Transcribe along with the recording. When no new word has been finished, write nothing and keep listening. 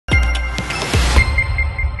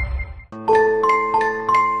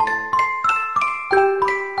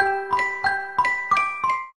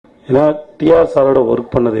ஏன்னா டிஆர் சாரோட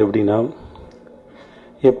ஒர்க் பண்ணது எப்படின்னா,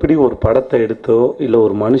 எப்படி ஒரு படத்தை எடுத்தோ இல்லை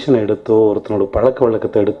ஒரு மனுஷனை எடுத்தோ ஒருத்தனோட பழக்க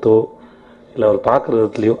வழக்கத்தை எடுத்தோ இல்லை அவர் பார்க்குற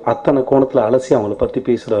விதத்துலையோ அத்தனை கோணத்தில் அலசி அவங்கள பற்றி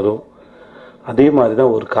பேசுகிறாரோ அதே மாதிரி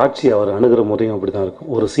தான் ஒரு காட்சி அவர் அணுகிற முறையும் அப்படி தான் இருக்கும்.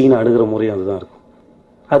 ஒரு சீனை அணுகிற முறையும் அதுதான் இருக்கும்.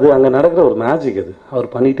 அது அங்கே நடக்கிற ஒரு மேஜிக். அது அவர்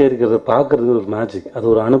பண்ணிகிட்டே இருக்கிறத பார்க்குறது ஒரு மேஜிக். அது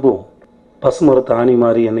ஒரு அனுபவம். பசுமரத்து ஆணி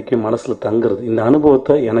மாதிரி என்றைக்கும் மனசில் தங்குறது. இந்த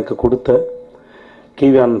அனுபவத்தை எனக்கு கொடுத்த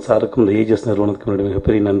கேவி ஆனந்த் சாருக்கும் இந்த ஏஜஸ் நிறுவனத்துக்கு என்னுடைய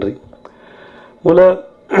மிகப்பெரிய நன்றி.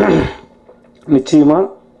 நிச்சயமாக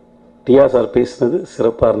டிஆர் சார் பேசினது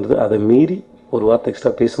சிறப்பாக இருந்தது. அதை மீறி ஒரு வார்த்தை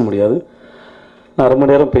எக்ஸ்ட்ரா பேச முடியாது. நான் ரொம்ப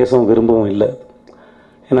நேரம் பேசவும் விரும்பவும் இல்லை.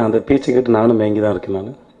 ஏன்னா அந்த பேச்சை கேட்டு நானும் மேங்கி தான் இருக்கேன்.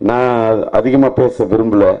 நான் அதிகமாக பேச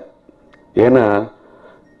விரும்பலை. ஏன்னா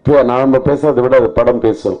நாம் பேசுறதை விட அது படம்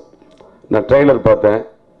பேசும். நான் ட்ரெய்லர் பார்த்தேன்,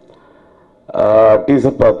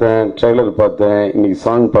 டீசர் பார்த்தேன், ட்ரெய்லர் பார்த்தேன், இன்னைக்கு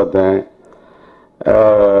சாங் பார்த்தேன்.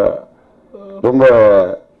 ரொம்ப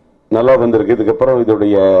நல்லா வந்திருக்கு. இதுக்கப்புறம்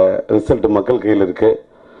இதோடைய ரிசல்ட் மக்கள் கையில் இருக்கு.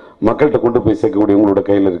 மக்கள்கிட்ட கொண்டு போய் சேர்க்கக்கூடிய உங்களோட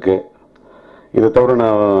கையில் இருக்கு. இதை தவிர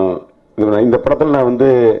நான் இந்த படத்தில் நான்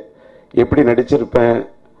எப்படி நடிச்சிருப்பேன்,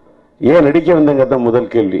 ஏன் நடிக்க வந்தேங்க தான்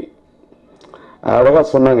முதல் கேள்வி. அழகாக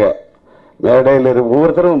சொன்னாங்க. மேடையில்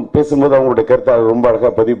ஒவ்வொருத்தரும் பேசும்போது அவங்களுடைய கருத்தை ரொம்ப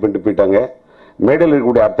அழகாக பதிவு பண்ணிட்டு போயிட்டாங்க. மேடையில்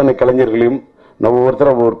இருக்கக்கூடிய அத்தனை கலைஞர்களையும் நம்ம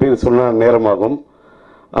ஒவ்வொருத்தரும் ஒவ்வொரு பேர் சொன்னால் நேரமாகும்.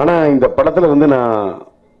 ஆனால் இந்த படத்தில் நான்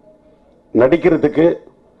நடிக்கிறதுக்கு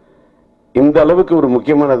இந்த அளவுக்கு ஒரு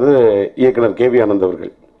முக்கியமானது இயக்குனர் கேவி ஆனந்த்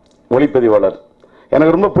அவர்கள், ஒளிப்பதிவாளர்.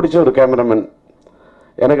 எனக்கு ரொம்ப பிடிச்ச ஒரு கேமராமேன்.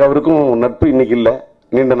 எனக்கு அவருக்கும் நட்பு இன்னைக்கு இல்லை,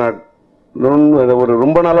 நீண்ட நாள் ஒரு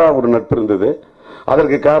ரொம்ப நாளாக ஒரு நட்பு இருந்தது.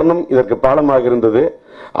 அதற்கு காரணம், இதற்கு பாலமாக இருந்தது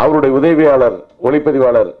அவருடைய உதவியாளர்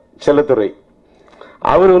ஒளிப்பதிவாளர் செல்லத்துறை.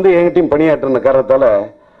 அவர் என்கிட்டையும் பணியாற்றின காரணத்தால,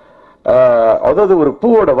 அதாவது ஒரு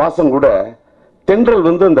பூவோட வாசம் கூட தென்றல்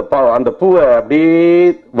அந்த பூவை அப்படியே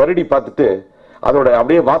வருடி பார்த்துட்டு அதோட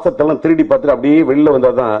அப்படியே வாசத்தெல்லாம் திருடி பார்த்துட்டு அப்படியே வெளியில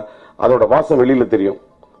வந்தாதான் அதோட வாசம் வெளியில தெரியும்.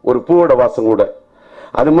 ஒரு பூவோட வாசம் கூட.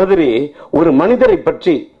 அது மாதிரி ஒரு மனிதரை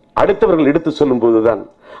பற்றி அடுத்தவர்கள் எடுத்து சொல்லும் போதுதான்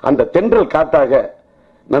அந்த தென்றல் காத்தாக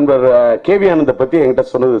நண்பர் கேவி ஆனந்த பத்தி என்கிட்ட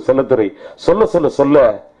சொன்னது செல்லத்துறை. சொல்ல சொல்ல சொல்ல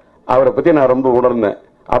அவரை பத்தி நான் ரொம்ப உணர்ந்தேன்.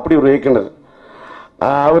 அப்படி ஒரு இயக்குனர்.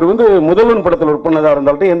 அவர் முதல்வன் படத்தில் ஒர்க் பண்ணதா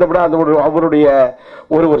இருந்தாலும் எந்த படம் அந்த அவருடைய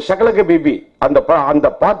ஒரு சகலக பேபி அந்த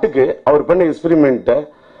பாட்டுக்கு அவர் பண்ண எக்ஸ்பெரிமெண்ட்.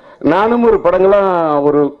 நானும் ஒரு படங்கள்லாம்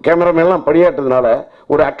ஒரு கேமராமேன்லாம் பணியாற்றதுனால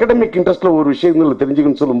ஒரு அகாடமிக் இன்ட்ரெஸ்ட்ல ஒரு விஷயங்கள்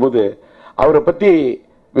தெரிஞ்சுக்கணும்னு சொல்லும்போது அவரை பத்தி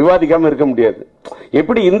விவாதிக்காம இருக்க முடியாது.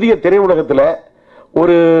 எப்படி இந்திய திரையுலகத்துல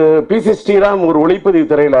ஒரு பி.சி. ஸ்ரீராம் ஒரு ஒளிப்பதிவு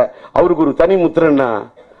திரையில அவருக்கு ஒரு தனி முத்திரன்னா,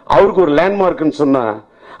 அவருக்கு ஒரு லேண்ட்மார்க்னு சொன்னா,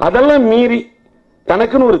 அதெல்லாம் மீறி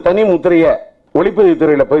தனக்குன்னு ஒரு தனி முத்திரைய ஒளிப்பதிவு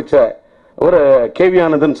துறையில போயிச்ச ஒரு கேவி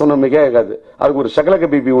ஆனந்தன் சொன்ன மிக ஆகாது. அதுக்கு ஒரு சகலக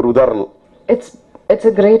பேபி ஒரு உதாரணம். It's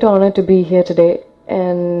a great honor to be here today,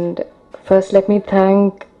 and first let me thank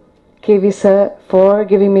KV sir for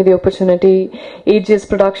giving me the opportunity, AGS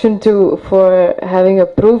production too for having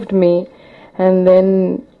approved me, and then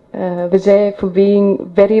Vijay for being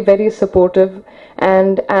very very supportive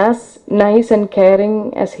and as nice and caring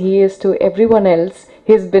as he is to everyone else.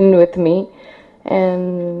 He's been with me,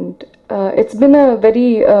 and it's been a very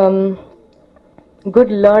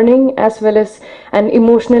good learning as well as an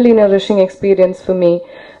emotionally nourishing experience for me.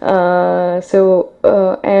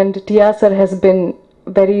 And TR sir has been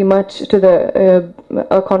very much to the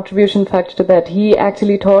a contribution factor to that. He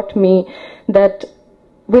actually taught me that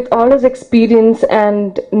with all his experience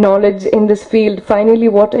and knowledge in this field, finally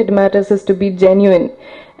what it matters is to be genuine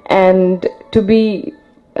and to be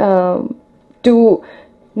to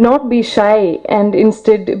not be shy and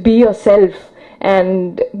instead be yourself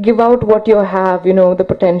and give out what you have, the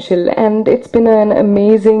potential. And it's been an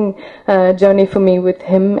amazing journey for me with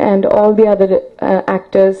him and all the other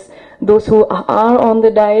actors, those who are on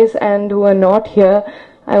the dais and who are not here.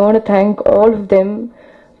 I want to thank all of them.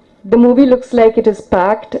 The movie looks like it is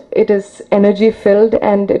packed, it is energy filled,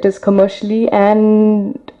 and it is commercially and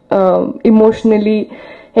emotionally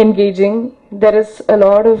engaging. There is a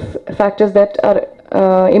lot of factors that are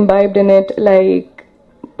imbibed in it, like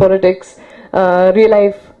politics, real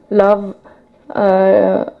life, love,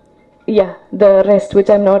 the rest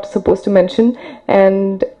which I'm not supposed to mention,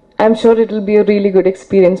 and I'm sure it will be a really good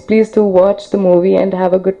experience. Please do watch the movie and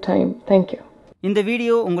have a good time. Thank you. இந்த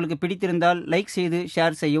video உங்களுக்கு பிடித்திருந்தால் like செய்து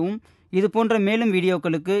share செய்யவும். இது போன்ற மேலும்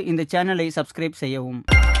வீடியோக்களுக்கு இந்த சேனலை சப்ஸ்கிரைப் செய்யவும்.